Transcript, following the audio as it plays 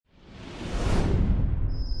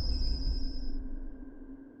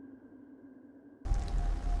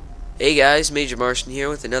Hey guys, Major Martian here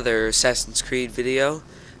with another Assassin's Creed video.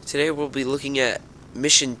 Today we'll be looking at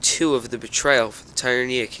Mission 2 of the Betrayal for the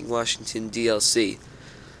Tyranny at King Washington DLC.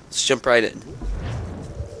 Let's jump right in.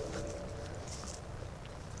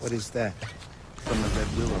 What is that? From the Red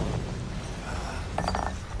Willow.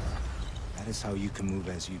 That is how you can move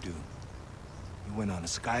as you do. You went on a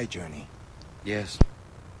sky journey. Yes.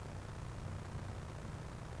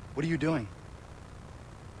 What are you doing?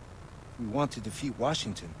 We want to defeat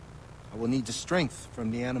Washington. I will need the strength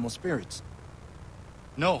from the animal spirits.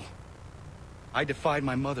 No. I defied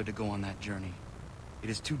my mother to go on that journey. It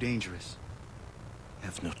is too dangerous. I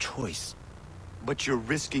have no choice. But you're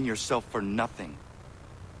risking yourself for nothing.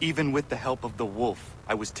 Even with the help of the wolf,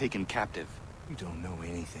 I was taken captive. You don't know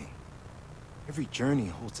anything. Every journey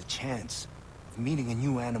holds a chance of meeting a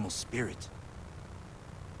new animal spirit.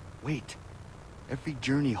 Wait. Every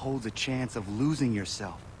journey holds a chance of losing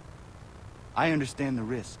yourself. I understand the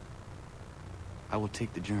risk. I will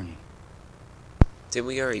take the journey. Didn't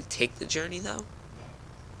we already take the journey though?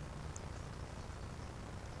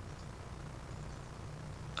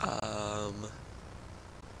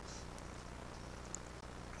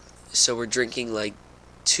 So we're drinking like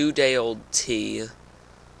 2-day-old tea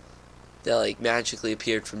that like magically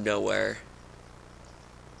appeared from nowhere.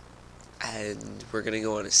 And we're gonna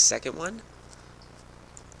go on a second one?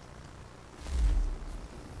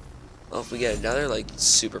 Well, if we get another like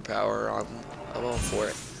superpower, I'm all for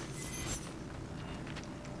it.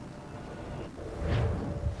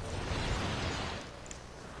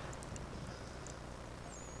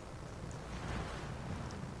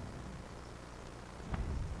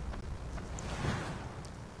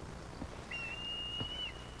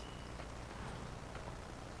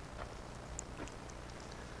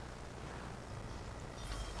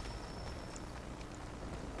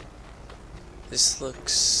 This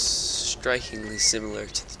looks strikingly similar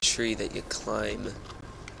to the tree that you climb.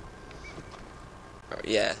 Or,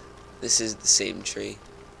 yeah, this is the same tree.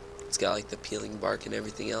 It's got like the peeling bark and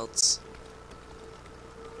everything else.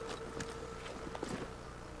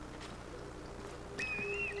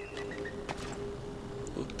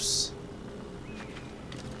 Oops.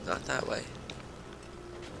 Not that way.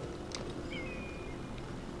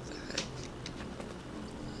 What the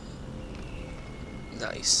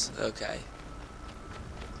heck? Nice, okay.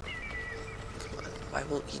 Why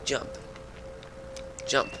won't he jump?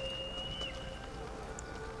 Jump.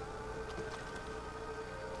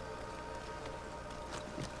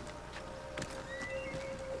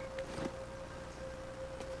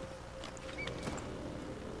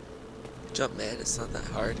 Jump, man. It's not that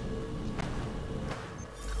hard.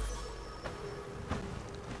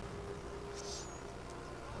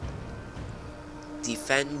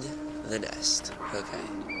 Defend the nest. Okay.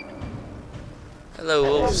 Hello,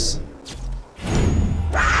 wolves.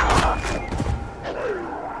 Are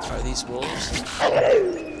these wolves?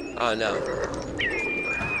 Oh no.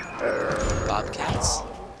 Bobcats?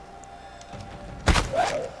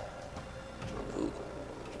 Ooh.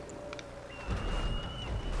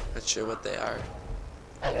 Not sure what they are.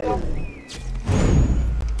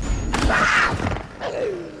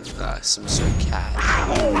 Some sort of cat.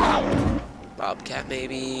 Bobcat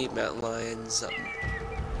maybe? Mountain lion? Something.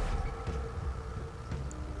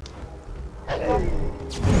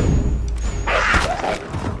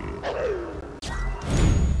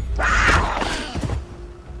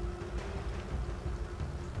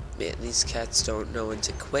 Man, these cats don't know when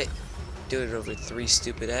to quit. Doing it over 3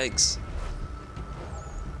 stupid eggs.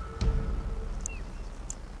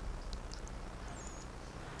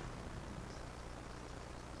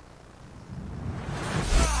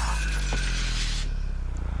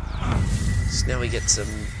 So now we get some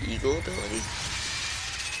eagle ability.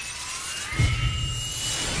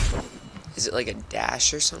 Is it like a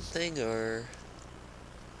dash or something, or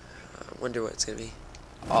I wonder what it's gonna be.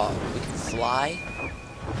 Oh, we can fly.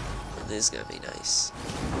 This is gonna be nice.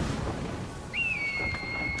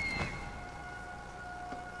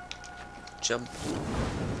 Jump.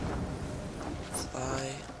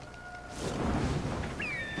 Fly.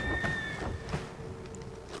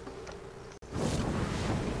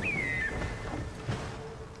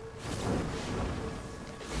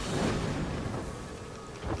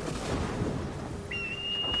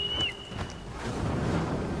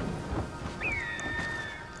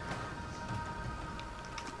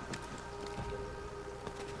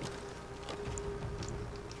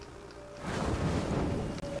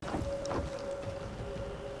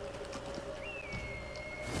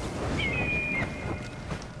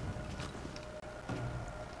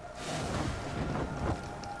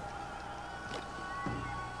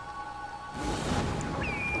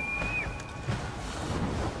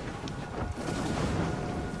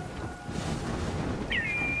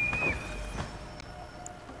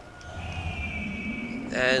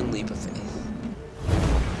 and leap of faith.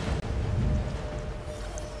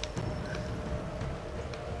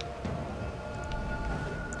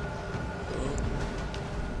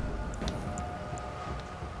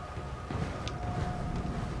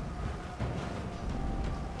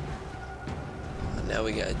 Now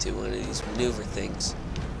we gotta do one of these maneuver things,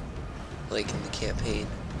 like in the campaign.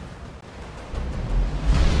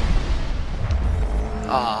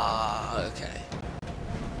 Ah, okay.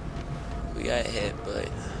 We got hit, but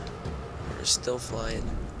we're still flying.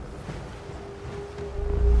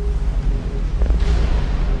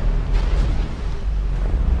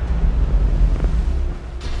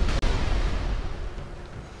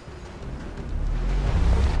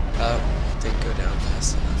 Oh, didn't go down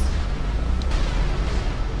fast enough.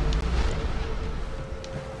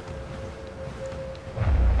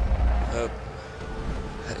 Oh,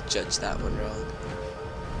 I judged that one wrong.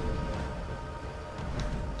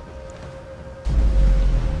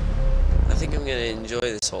 I think I'm gonna enjoy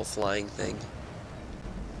this whole flying thing.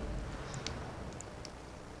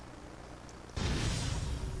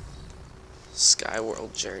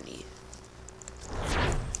 Skyworld Journey.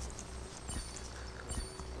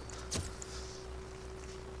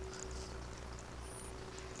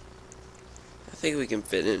 I think we can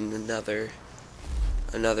fit in another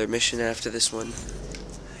mission after this one,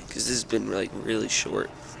 because this has been like really short.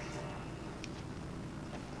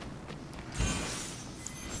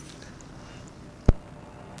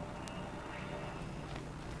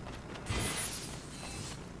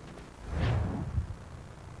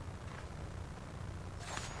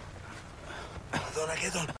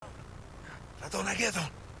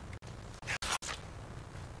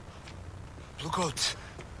 Blue coats.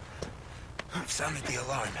 I've sounded the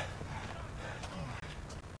alarm.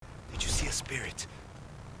 Did you see a spirit?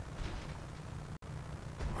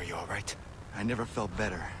 Are you alright? I never felt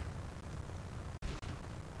better.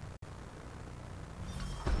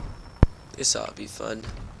 This ought to be fun.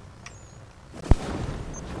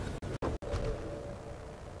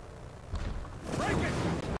 Break it!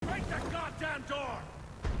 Break that goddamn door!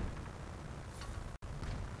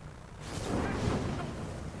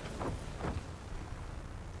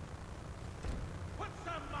 Put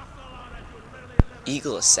some muscle on it, you lily liver.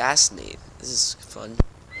 Eagle Assassinate. This is fun.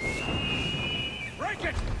 Break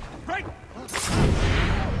it! Break!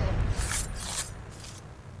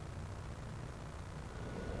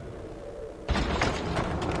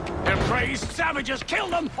 Them crazed savages, kill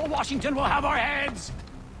them, or Washington will have our heads!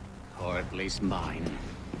 Or at least mine.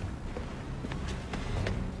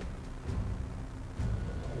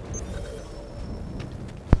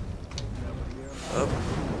 Up,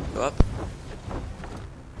 go up.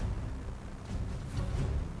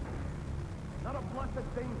 Not a blessed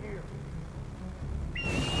thing here.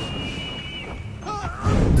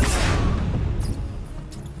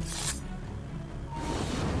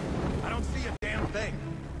 I don't see a damn thing.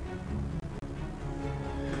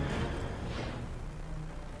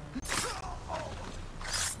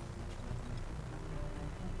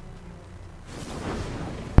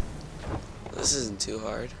 This isn't too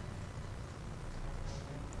hard.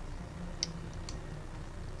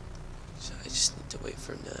 So I just need to wait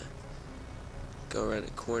for him to go around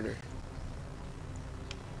a corner.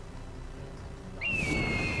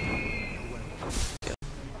 Go.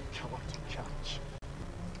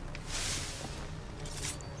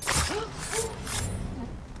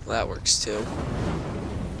 Well, that works too.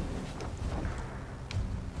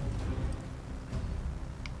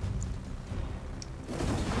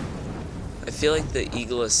 I feel like the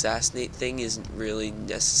Eagle Assassinate thing isn't really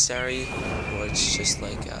necessary, or it's just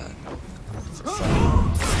like, for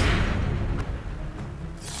fun.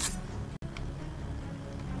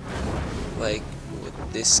 Like,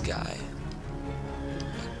 with this guy.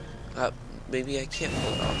 Maybe I can't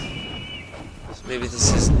pull it off. So maybe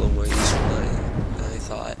this is a little more useful than I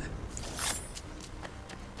thought.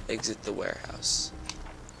 Exit the warehouse.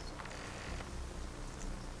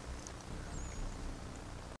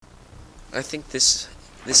 I think this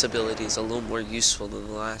ability is a little more useful than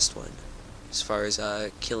the last one, as far as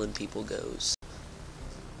killing people goes.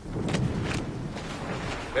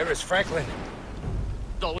 There is Franklin.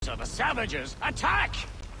 Those are the savages! Attack!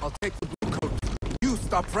 I'll take the blue coat. You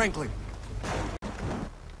stop Franklin.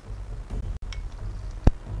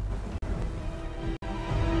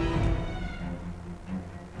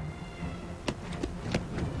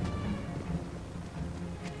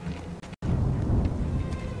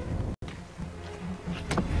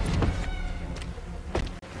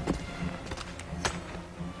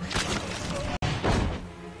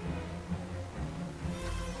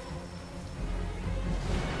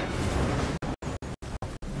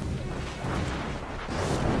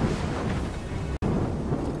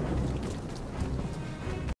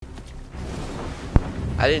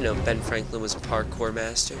 I didn't know Ben Franklin was a parkour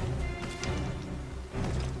master.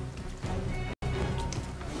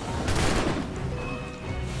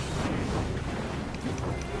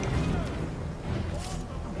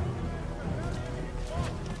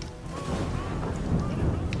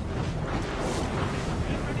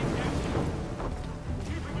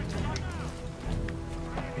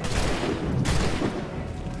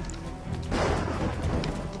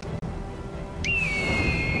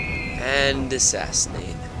 And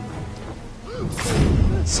assassinate.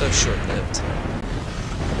 So short-lived.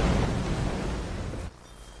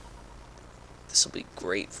 This will be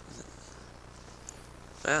great.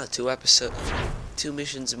 Wow, two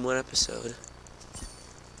missions in one episode.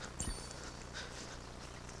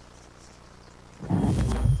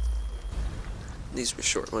 These were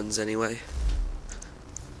short ones anyway.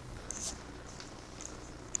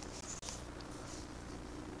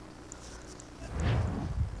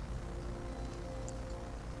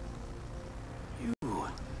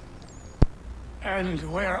 And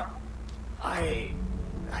where... I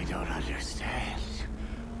don't understand.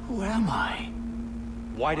 Who am I?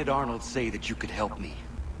 Why did Arnold say that you could help me?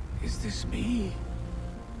 Is this me?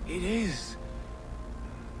 It is.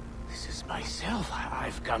 This is myself.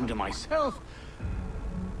 I've come to myself.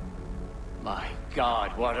 My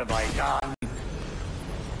God, what have I done?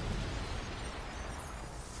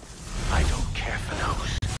 I don't care for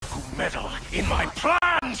those who meddle in my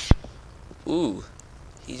plans! Ooh,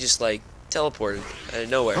 he just like teleported out of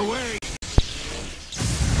nowhere. Away!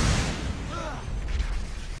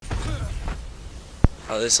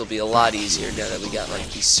 Oh, this will be a lot easier now that we got like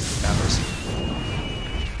these superpowers.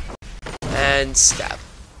 And stab.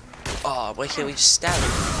 Oh, why can't we just stab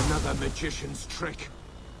him? Another magician's trick.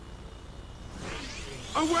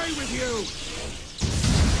 Away with you!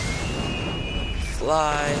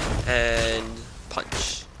 Fly and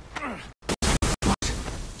punch.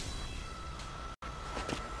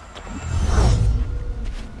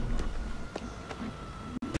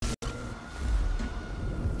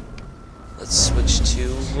 Let's switch to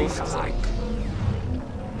wolf cloak.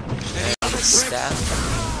 And stab.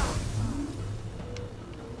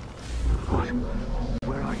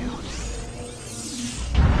 Where are you?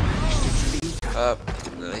 Oh,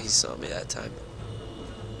 no, he saw me that time.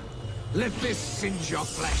 Let this singe your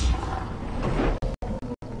flesh.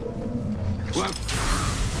 Well,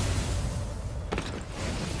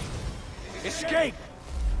 escape!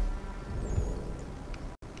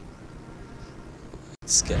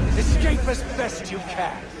 Let's go. Escape as best you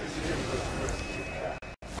can.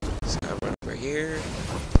 So I run over here.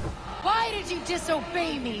 Why did you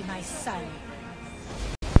disobey me, my son?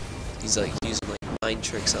 He's like using like mind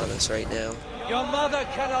tricks on us right now. Your mother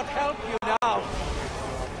cannot help you now.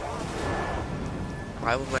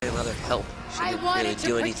 Why would my mother help? She I didn't wanted really to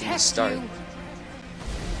do anything to protect start. you.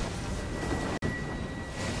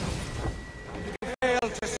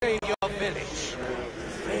 Failed to save your village.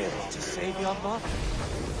 Failed to save your mother.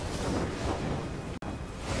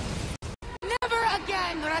 Never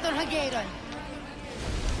again, Radon.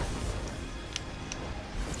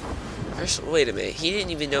 First, wait a minute. He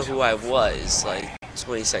didn't even know who I was like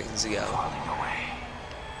 20 seconds ago. Falling away.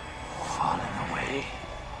 Falling away.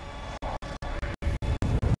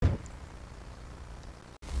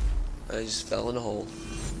 I just fell in a hole.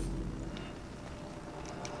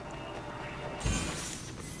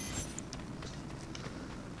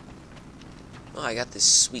 Oh, I got this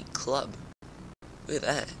sweet club. Look at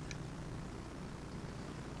that.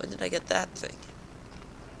 When did I get that thing?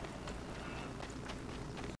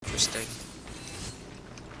 Interesting.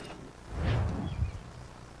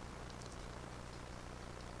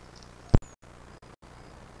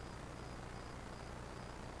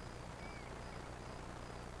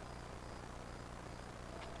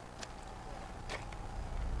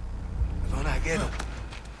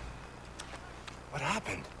 What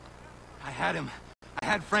happened? I had him. I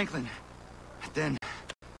had Franklin. Then,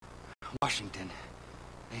 Washington.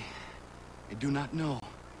 I do not know.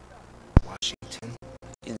 Washington?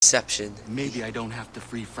 Inception. Maybe I don't have to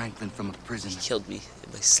free Franklin from a prison. He killed me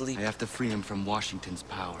in my sleep. I have to free him from Washington's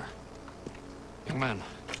power. Young man,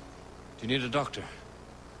 do you need a doctor?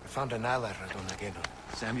 I found an ally, Radon again.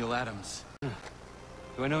 Samuel Adams. Do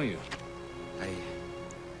I know you?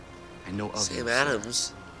 I know of Sam him, sir.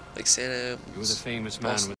 Adams. Like Santa. You were the famous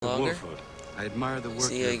man Boston with the Lager? wolf hood. I admire the work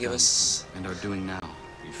See, you've give done us. and are doing now.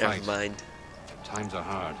 We Never fight. mind. Times are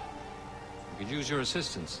hard. We could use your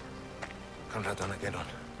assistance. Come, Radon again.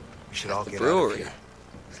 We should all The get brewery. out of here.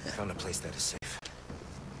 We found a place that is safe.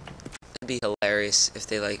 It'd be hilarious if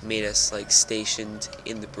they like made us like stationed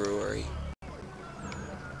in the brewery.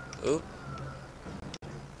 Oop.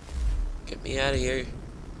 Get me out of here.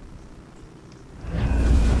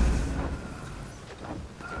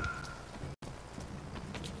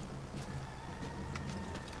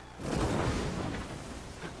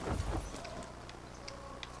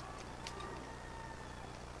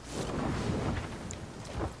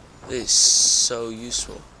 It is so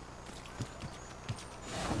useful.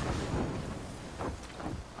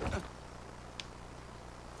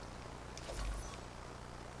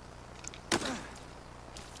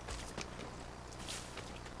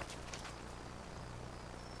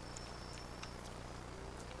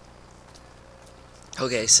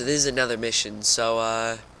 Okay, so this is another mission, so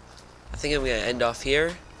I think I'm going to end off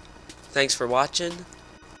here. Thanks for watching.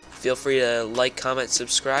 Feel free to like, comment,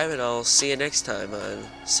 subscribe, and I'll see you next time on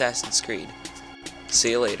Assassin's Creed.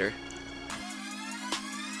 See you later.